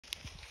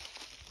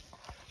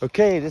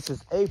Okay, this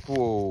is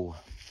April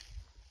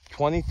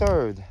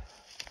 23rd.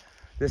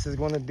 This is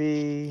going to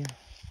be,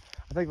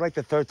 I think, like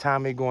the third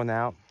time we're going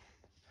out.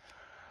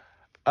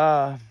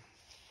 I'm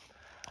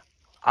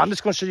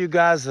just going to show you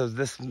guys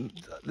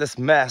this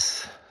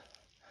mess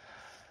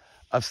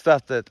of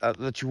stuff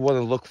that you want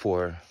to look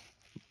for.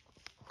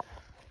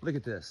 Look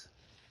at this.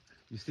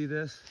 You see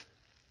this?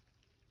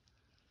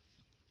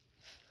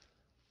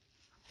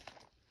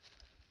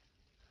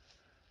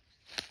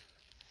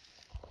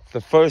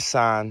 The first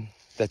sign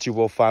that you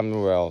will find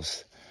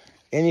morels.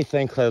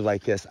 Anything clear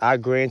like this, I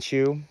grant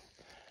you,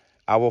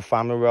 I will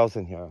find morels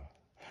in here.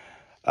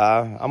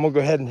 I'm gonna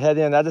go ahead and head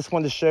in. I just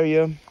wanted to show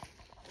you.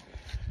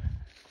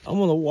 I'm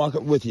gonna walk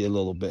it with you a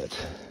little bit.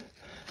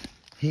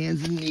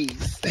 Hands and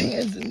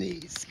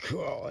knees,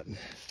 crawling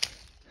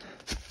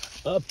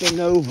up and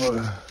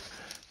over.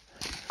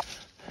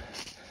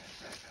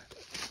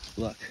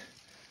 Look,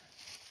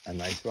 a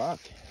nice rock.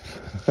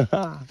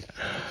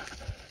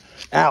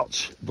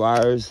 Ouch,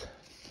 briars.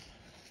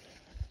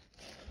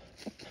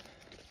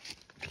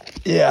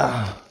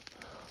 Yeah.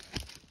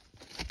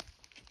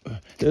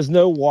 There's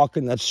no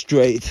walking up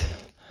straight.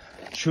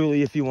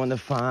 Truly, if you want to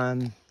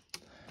find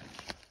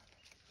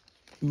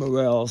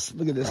morels,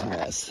 look at this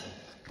mess.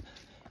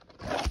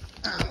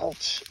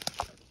 Ouch.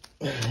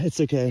 It's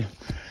okay.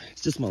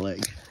 It's just my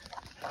leg.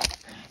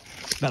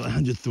 About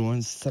 100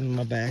 thorns, some of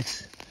my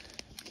backs.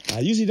 I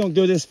usually don't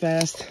go this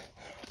fast,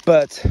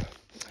 but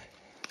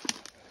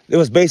there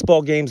was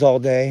baseball games all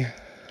day,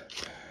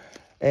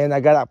 and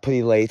I got out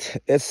pretty late.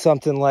 It's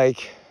something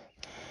like,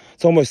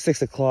 it's almost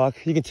 6 o'clock.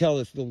 You can tell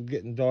it's still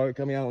getting dark.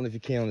 I mean, I don't know if you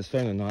can on this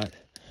phone or not,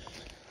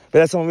 but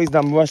that's the only reason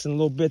I'm rushing a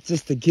little bit,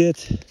 just to get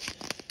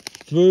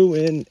through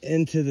and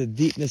into the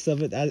deepness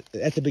of it.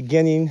 At the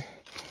beginning,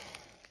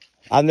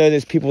 I know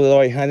there's people that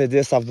already hunted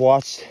this. I've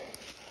watched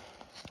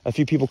a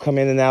few people come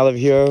in and out of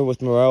here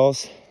with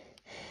morels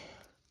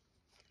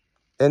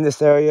in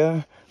this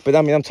area, but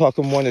I mean, I'm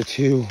talking 1 or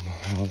 2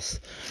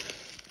 morels.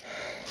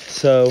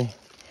 So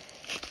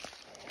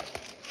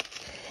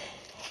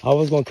I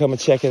was gonna come and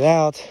check it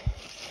out,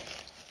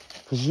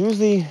 because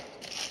usually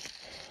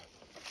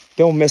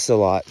don't miss a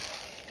lot.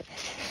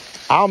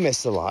 I'll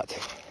miss a lot.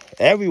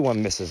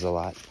 Everyone misses a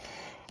lot.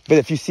 But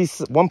if you see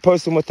one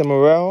person with a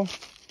morel,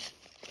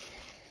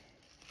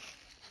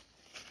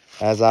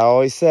 as I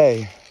always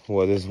say,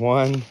 well, there's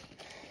one,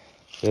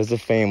 there's a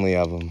family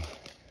of them.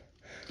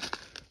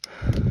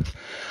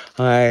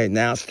 All right,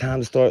 now it's time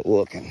to start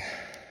looking.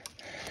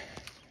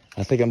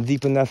 I think I'm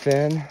deep enough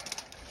in.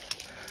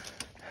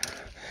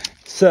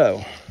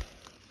 So,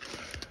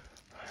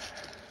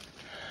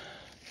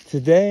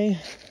 today,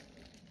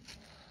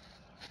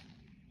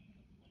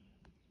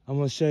 I'm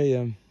going to show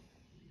you,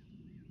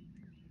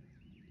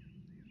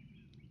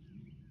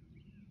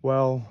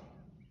 well,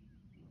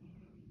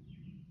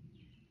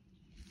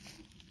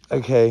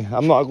 okay,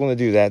 I'm not going to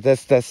do that.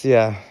 That's,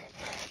 yeah,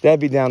 that'd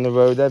be down the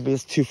road.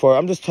 It's too far.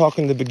 I'm just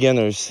talking to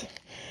beginners.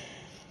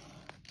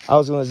 I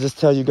was going to just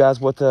tell you guys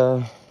what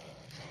to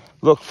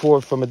look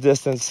for from a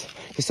distance,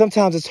 because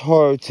sometimes it's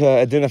hard to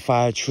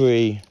identify a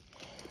tree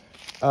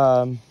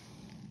for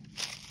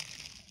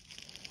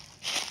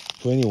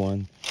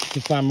anyone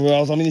to find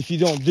morels. I mean, if you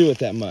don't do it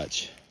that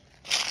much.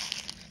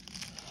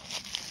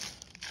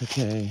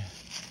 Okay.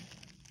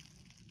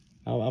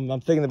 I'm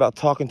thinking about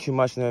talking too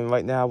much, and then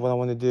right now what I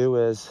want to do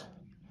is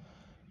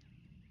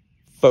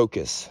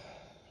focus.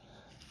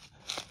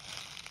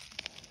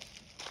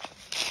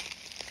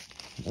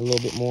 A little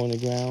bit more on the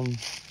ground.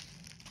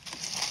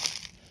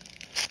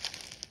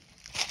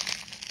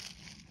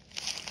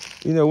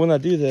 You know, when I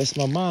do this,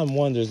 my mind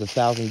wanders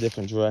 1,000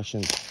 different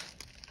directions.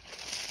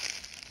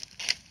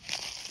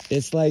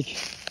 It's like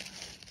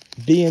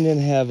being in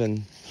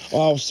heaven.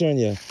 Oh, I was showing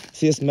you.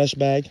 See this mesh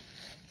bag?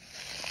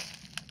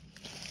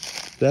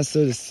 That's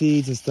so the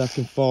seeds and stuff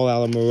can fall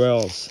out of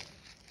morels.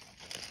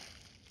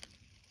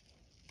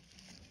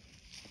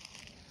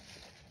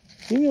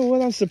 You know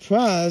what? I'm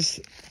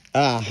surprised.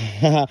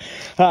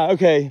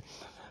 Okay.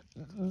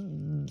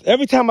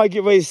 Every time I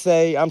get ready to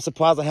say I'm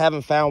surprised I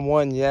haven't found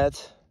one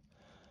yet,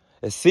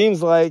 it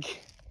seems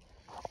like,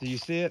 do you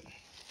see it?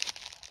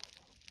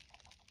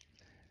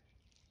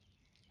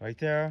 Right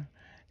there.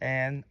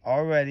 And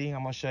already,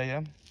 I'm going to show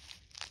you.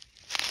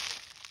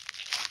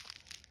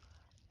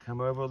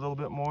 Come over a little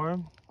bit more.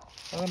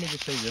 Well, let me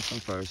just show you this one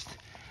first.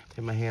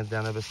 Get my hands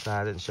down over the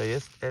side and show you.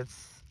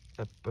 It's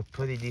a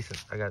pretty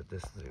decent, I got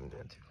this zoomed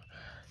in too.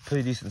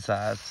 Pretty decent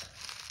size.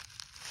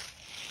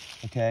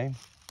 Okay.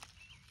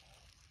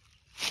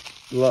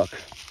 Look,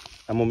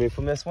 I'm going to move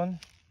from this one.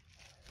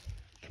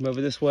 Come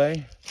over this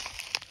way.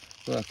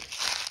 Look,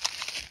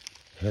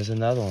 here's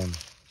another one.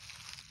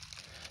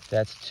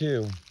 That's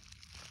 2.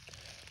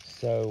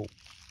 So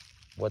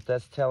what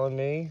that's telling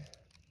me,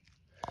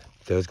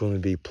 there's going to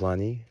be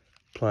plenty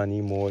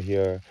more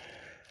here.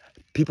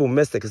 People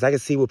miss it, because I can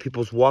see where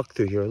people's walk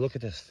through here. Look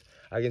at this.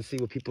 I can see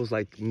where people's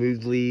like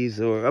moved leaves,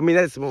 or, I mean,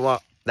 that's a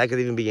lot. That could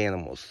even be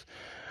animals.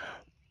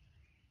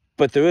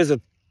 But there is a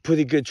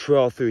pretty good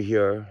trail through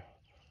here.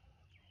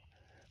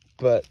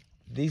 But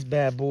these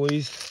bad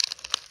boys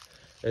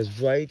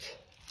is right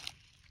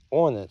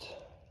on it.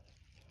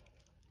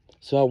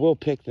 So I will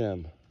pick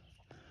them.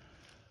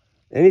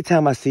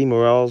 Anytime I see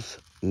morels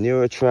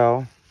near a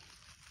trail,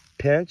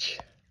 pinch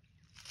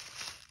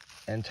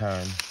and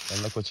turn.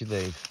 And look what you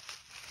leave.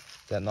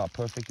 Is that not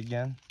perfect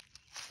again?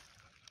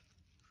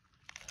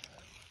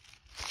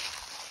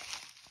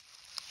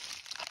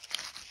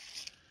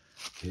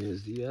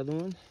 Here's the other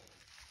one.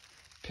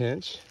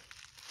 Pinch,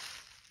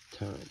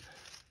 turn.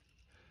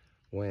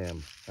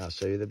 Wham. I'll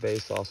show you the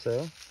base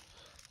also.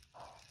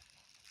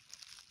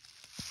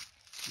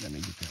 Let me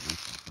get that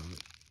one.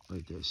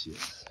 Right there she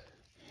is.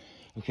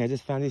 Okay, I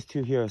just found these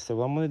two here. So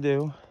what I'm going to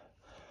do,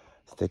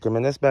 stick them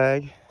in this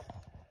bag.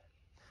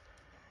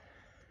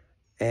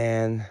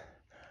 And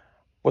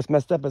what's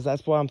messed up is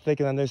that's why I'm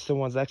thinking I know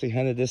someone's actually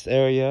hunted this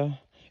area,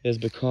 is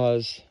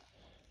because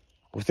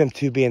with them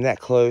two being that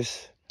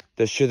close,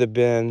 there should have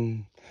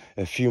been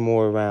a few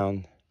more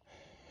around.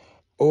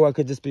 Or I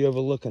could just be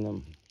overlooking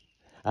them.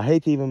 I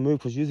hate to even move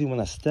because usually when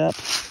I step,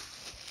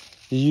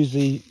 you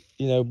usually,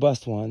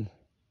 bust one.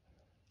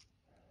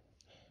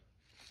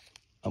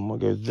 I'm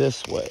going to go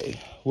this way,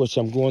 which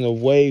I'm going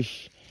away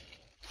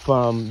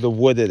from the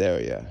wooded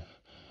area.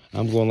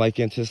 I'm going like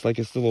into this, like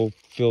this little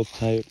field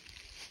type.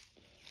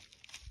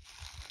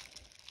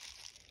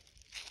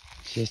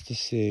 Just to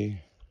see.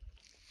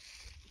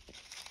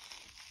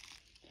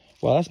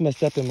 Well, that's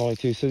messed up in Molly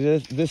too. So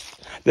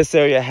this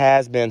area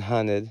has been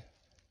hunted.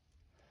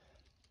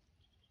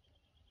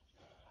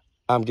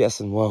 I'm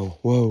guessing.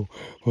 Whoa.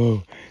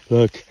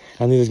 Look,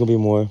 I knew there's gonna be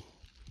more.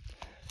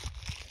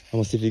 I'm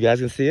gonna see if you guys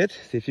can see it.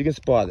 See if you can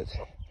spot it.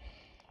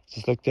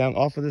 Just look down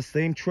off of the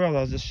same trail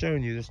I was just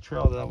showing you. This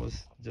trail that I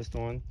was just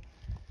on.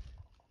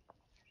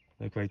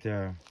 Look right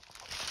there.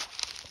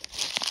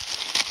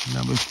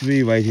 Number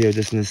 3 right here,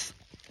 just in this,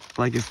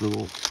 like this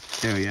little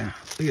area.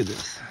 Look at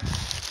this.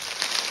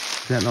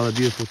 Is that not a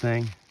beautiful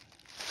thing?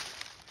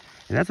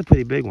 And that's a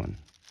pretty big one.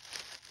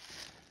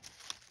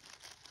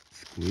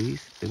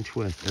 Squeeze and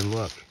twist and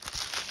look.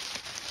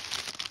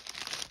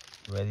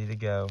 Ready to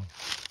go.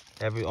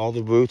 All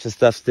the roots and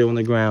stuff still on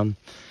the ground.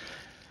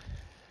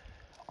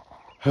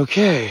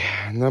 Okay,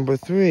 number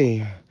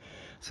 3.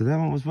 So that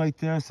one was right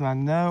there, so I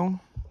know.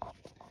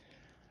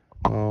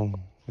 Well,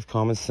 with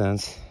common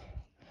sense,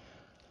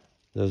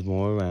 there's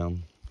more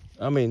around.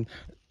 I mean,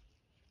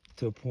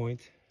 to a point.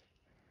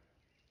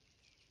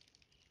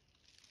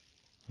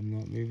 I'm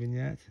not moving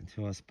yet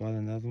until I spot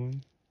another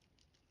one.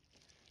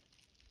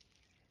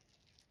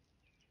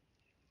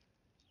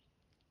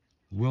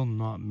 Will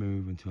not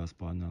move until I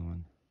spot another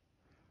one.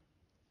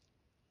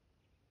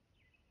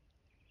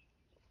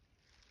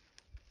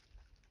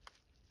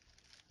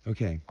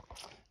 Okay.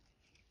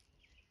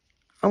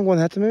 I'm going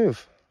to have to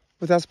move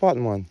without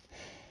spotting one.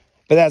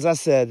 But as I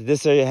said,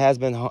 this area has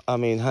been,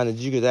 hunted.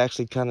 You could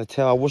actually kind of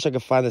tell. I wish I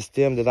could find a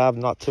stem that I've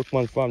not took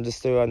one from,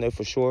 just so I know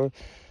for sure.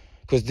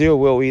 Because deer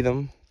will eat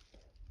them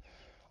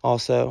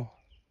also.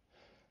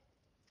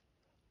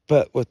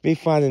 But with me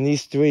finding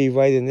these 3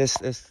 right in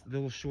this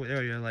little short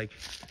area, like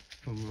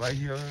from right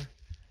here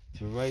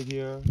to right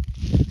here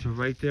to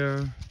right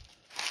there,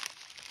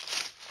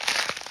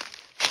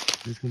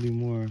 there's going to be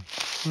more.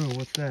 Oh,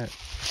 what's that?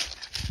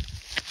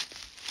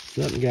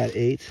 Something got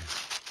 8.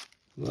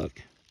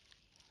 Look.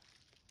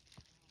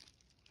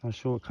 Not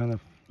sure what kind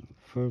of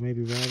fur,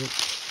 maybe rabbit.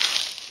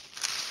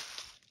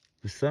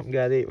 But something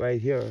got 8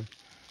 right here.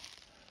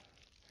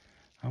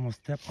 I'm gonna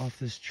step off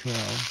this trail.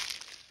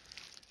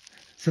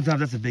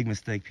 Sometimes that's a big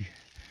mistake,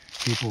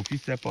 people. If you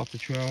step off the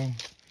trail,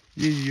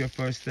 usually your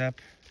first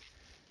step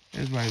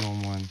is right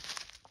on one.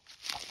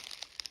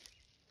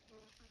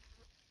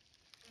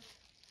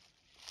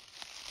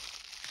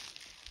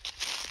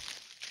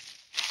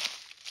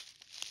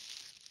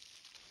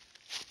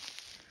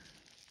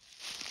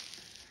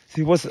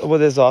 See,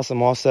 what is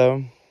awesome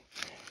also,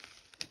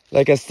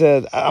 like I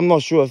said, I'm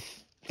not sure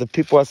if the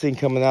people I've seen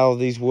coming out of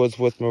these woods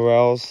with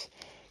morels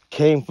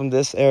came from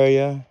this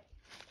area.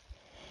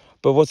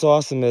 But what's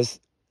awesome is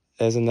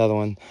another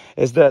one,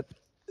 is that,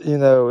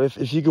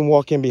 if you can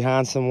walk in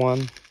behind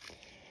someone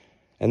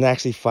and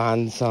actually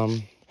find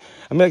some.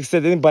 I mean, like I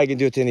said, anybody can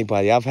do it to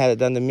anybody. I've had it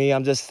done to me.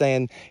 I'm just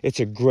saying it's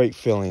a great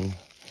feeling.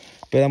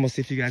 But I'm going to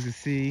see if you guys can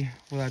see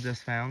what I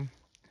just found.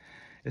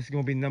 It's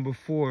going to be number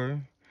 4.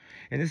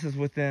 And this is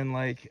within,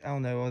 like, I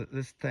don't know,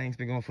 this thing's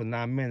been going for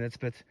 9 minutes,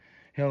 but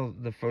hell,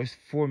 the first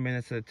 4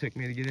 minutes that it took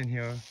me to get in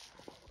here.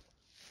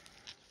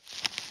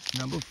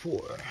 Number 4.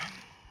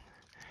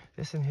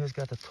 This in here's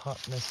got the top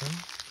missing,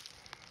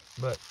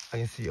 but I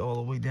can see all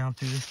the way down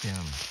through the stem.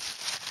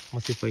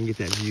 Let's see if I can get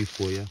that view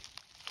for you.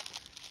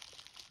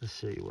 Let's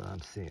show you what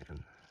I'm seeing.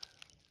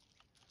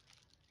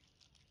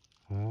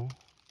 Well,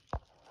 I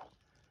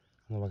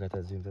don't know if I got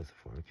that zoomed up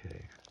for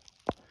 4K.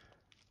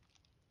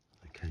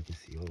 Okay, you can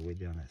see all the way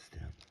down that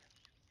stem.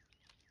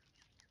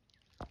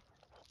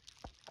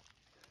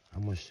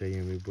 I'm going to show you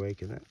in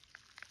re-breaking it,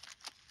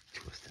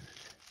 twisting it.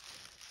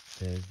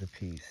 There's the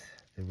piece,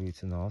 the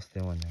roots and all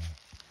still in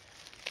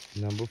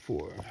there. Number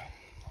 4.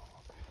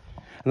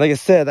 And like I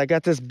said, I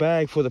got this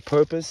bag for the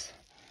purpose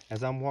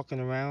as I'm walking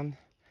around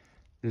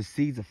there's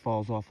seeds that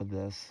falls off of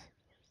this.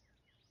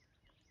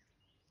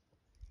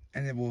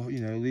 And it will, you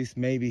know, at least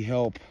maybe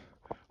help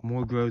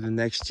more grow the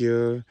next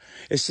year.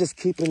 It's just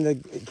keeping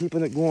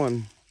it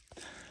going.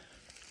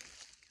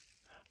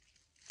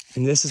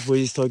 And this is where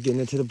you start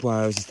getting into the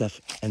briars and stuff.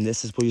 And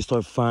this is where you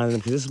start finding them,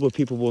 because this is where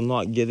people will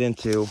not get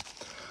into.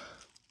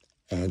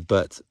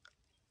 But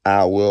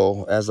I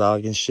will, as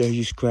I can show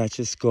you,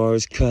 scratches,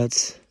 scars,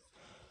 cuts.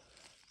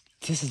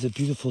 This is a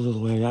beautiful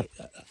little area.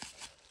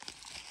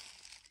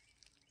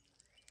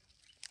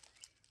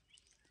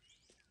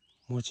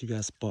 Why don't you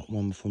guys spot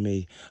one before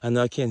me? I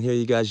know I can't hear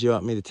you guys yell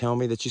at me to tell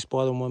me that you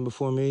spotted one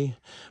before me,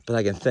 but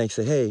I can think,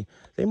 say, hey,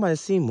 they might have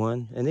seen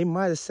one, and they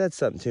might have said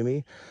something to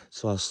me.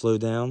 So I'll slow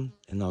down,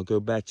 and I'll go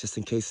back just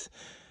in case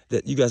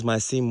that you guys might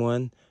have seen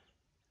one,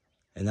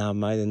 and I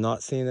might have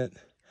not seen it.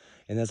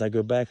 And as I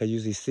go back, I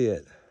usually see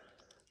it.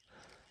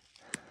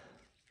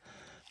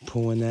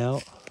 Pulling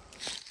out.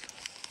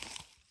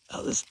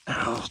 Oh, this,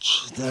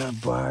 ouch, the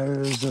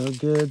briars are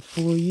good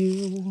for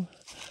you.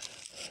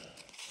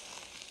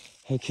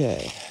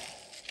 Okay.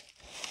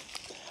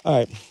 All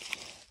right.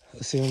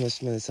 Let's see how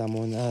much minutes I'm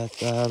on.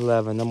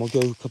 11. I'm gonna go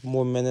a couple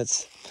more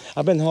minutes.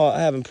 I've been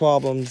having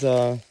problems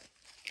with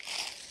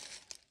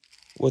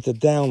the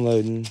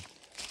downloading.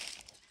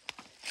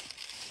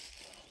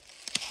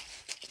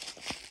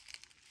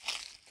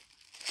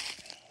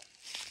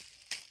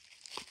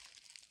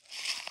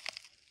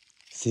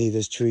 See,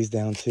 there's trees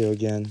down too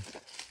again.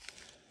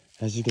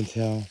 As you can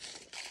tell,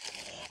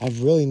 I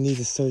really need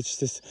to search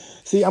this.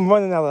 See, I'm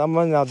running out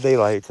of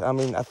daylight. I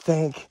mean, I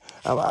think,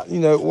 you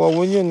know, well,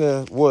 when you're in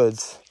the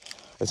woods,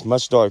 it's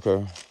much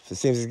darker. It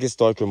seems it gets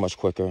darker much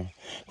quicker.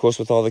 Of course,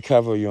 with all the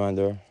cover you're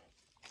under.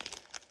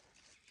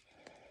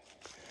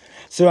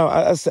 So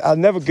I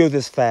never go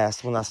this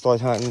fast when I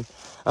start hunting.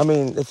 I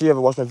mean, if you ever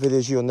watch my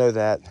videos, you'll know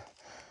that.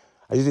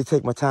 I usually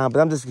take my time,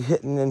 but I'm just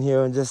hitting in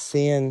here and just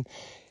seeing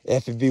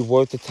if it'd be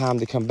worth the time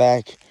to come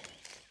back.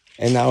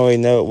 And I already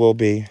know it will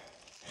be.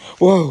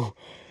 Whoa.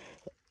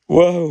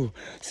 Whoa.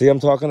 See,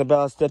 I'm talking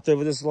about, I stepped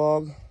over this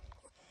log.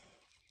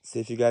 See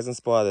if you guys can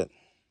spot it.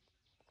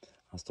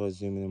 I'll start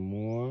zooming in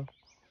more.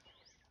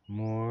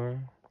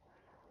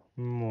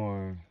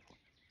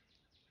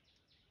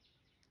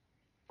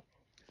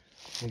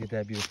 Look at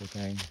that beautiful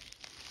thing.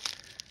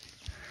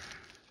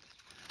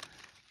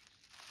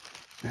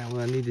 Now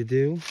what I need to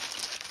do,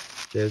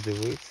 there's the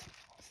roots.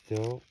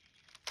 Still,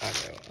 I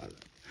know.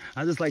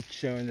 I just like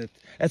showing that.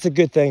 That's a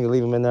good thing to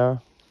leave them in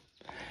there.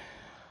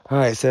 All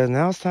right, so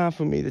now it's time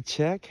for me to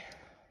check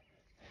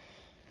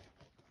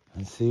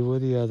and see where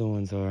the other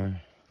ones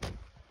are.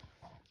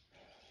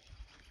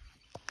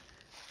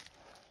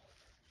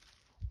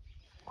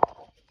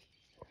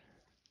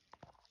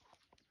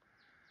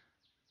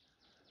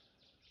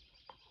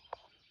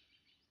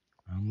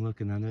 I'm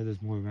looking, I know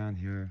there's more around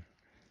here.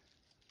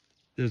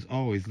 There's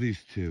always at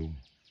least 2,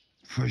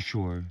 for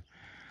sure.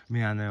 I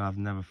mean, I know I've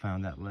never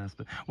found that last,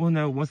 but, well,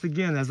 no, once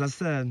again, as I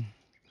said,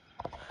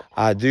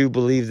 I do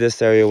believe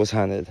this area was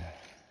hunted.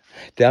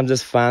 I'm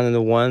just finding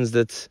the ones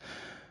that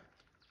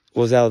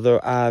was out of their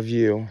eye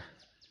view.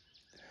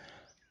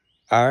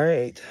 All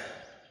right.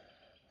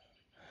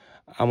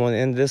 I'm gonna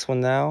end this one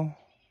now,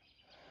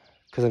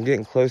 because I'm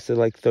getting close to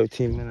like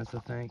 13 minutes, I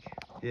think.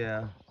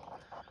 Yeah.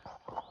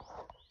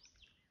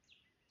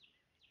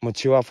 I'm gonna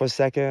chill out for a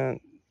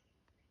second.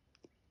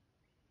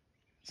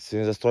 As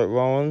soon as I start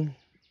rolling,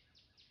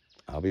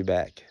 I'll be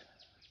back.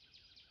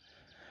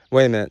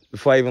 Wait a minute,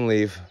 before I even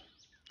leave.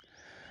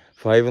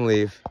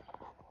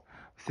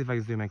 See if I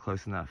can zoom in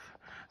close enough.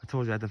 I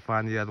told you I had to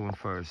find the other one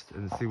first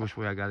and see which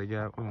way I gotta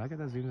go. Oh, I got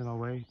that zoomed in all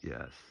the way?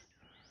 Yes.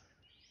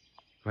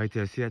 Right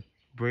there, see that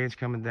branch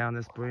coming down,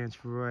 this branch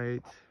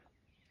right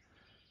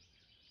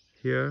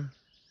here?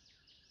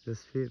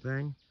 This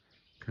thing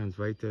comes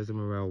right there's a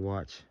Morel,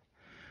 watch.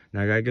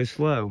 Now I gotta go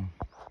slow.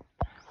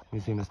 Let me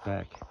zoom this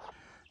back.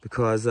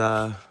 Because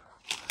there's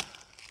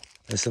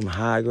some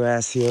high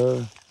grass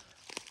here.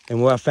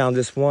 And where I found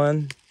this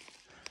one,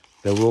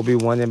 there will be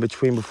one in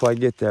between before I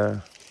get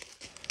there.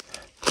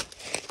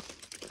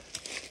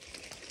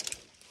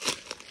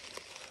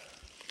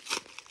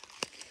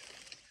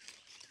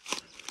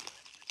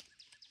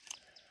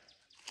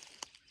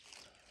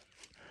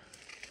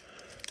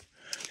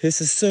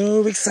 This is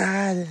so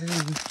exciting,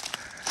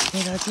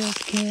 and I just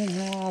can't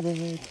hide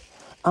it.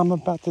 I'm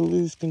about to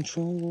lose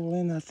control,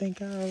 and I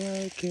think I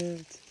like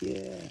it,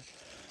 yeah.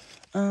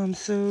 I'm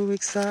so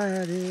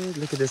excited.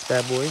 Look at this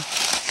bad boy,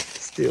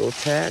 still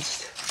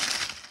attached.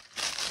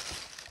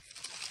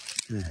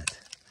 Look at that.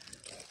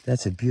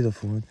 That's a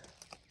beautiful one.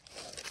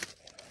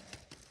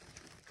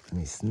 Let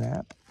me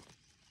snap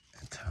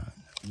and turn.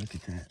 Look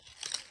at that.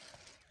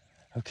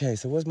 Okay,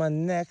 so what's my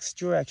next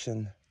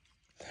direction?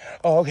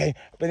 Oh, okay,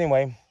 but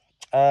anyway,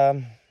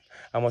 I'm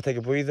gonna take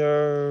a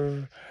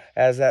breather,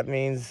 as that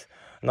means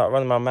not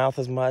running my mouth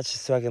as much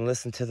so I can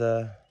listen to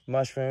the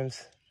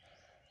mushrooms.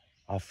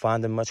 I'll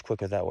find them much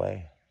quicker that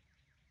way.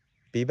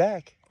 Be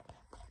back.